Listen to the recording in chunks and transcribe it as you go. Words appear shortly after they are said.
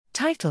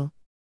Title: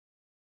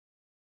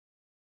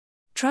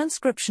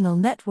 Transcriptional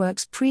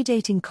networks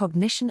predating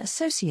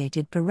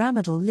cognition-associated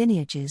pyramidal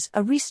lineages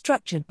are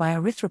restructured by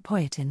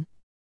erythropoietin.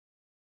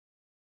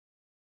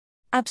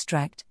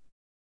 Abstract: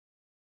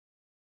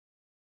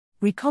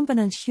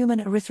 Recombinant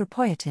human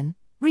erythropoietin,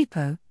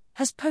 (REPO),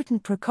 has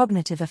potent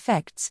procognitive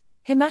effects,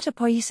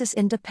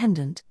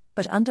 hematopoiesis-independent,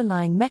 but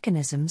underlying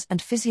mechanisms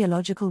and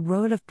physiological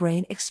role of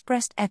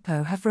brain-expressed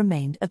EPO have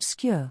remained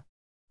obscure.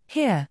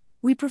 Here,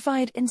 we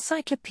provide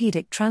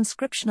encyclopedic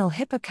transcriptional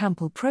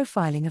hippocampal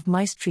profiling of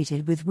mice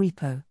treated with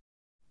REPO.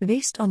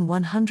 Based on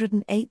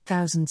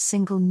 108,000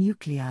 single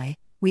nuclei,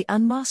 we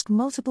unmask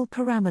multiple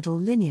pyramidal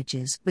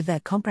lineages with their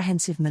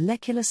comprehensive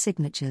molecular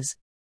signatures.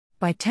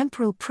 By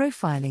temporal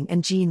profiling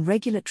and gene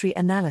regulatory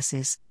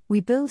analysis, we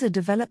build a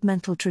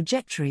developmental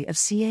trajectory of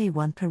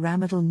CA1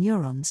 pyramidal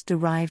neurons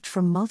derived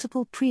from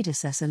multiple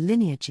predecessor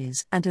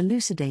lineages and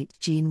elucidate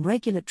gene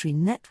regulatory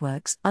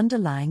networks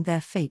underlying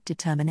their fate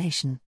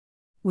determination.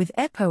 With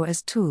EPO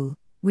as tool,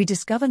 we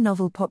discover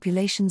novel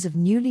populations of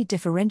newly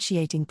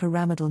differentiating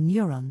pyramidal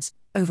neurons,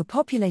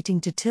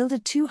 overpopulating to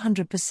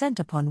 200%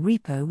 upon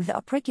REPO with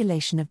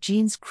upregulation of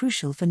genes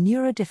crucial for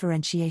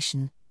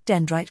neurodifferentiation,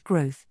 dendrite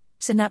growth,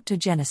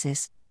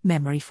 synaptogenesis,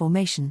 memory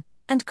formation,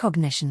 and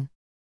cognition.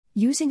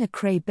 Using a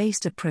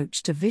Cray-based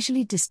approach to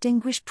visually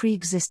distinguish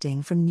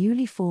pre-existing from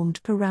newly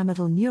formed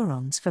pyramidal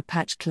neurons for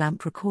patch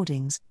clamp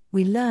recordings,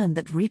 we learn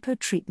that REPO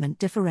treatment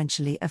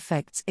differentially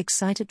affects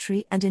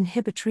excitatory and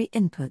inhibitory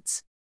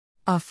inputs.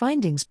 Our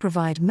findings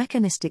provide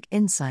mechanistic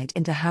insight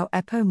into how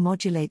EPO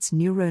modulates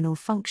neuronal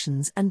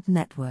functions and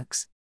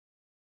networks.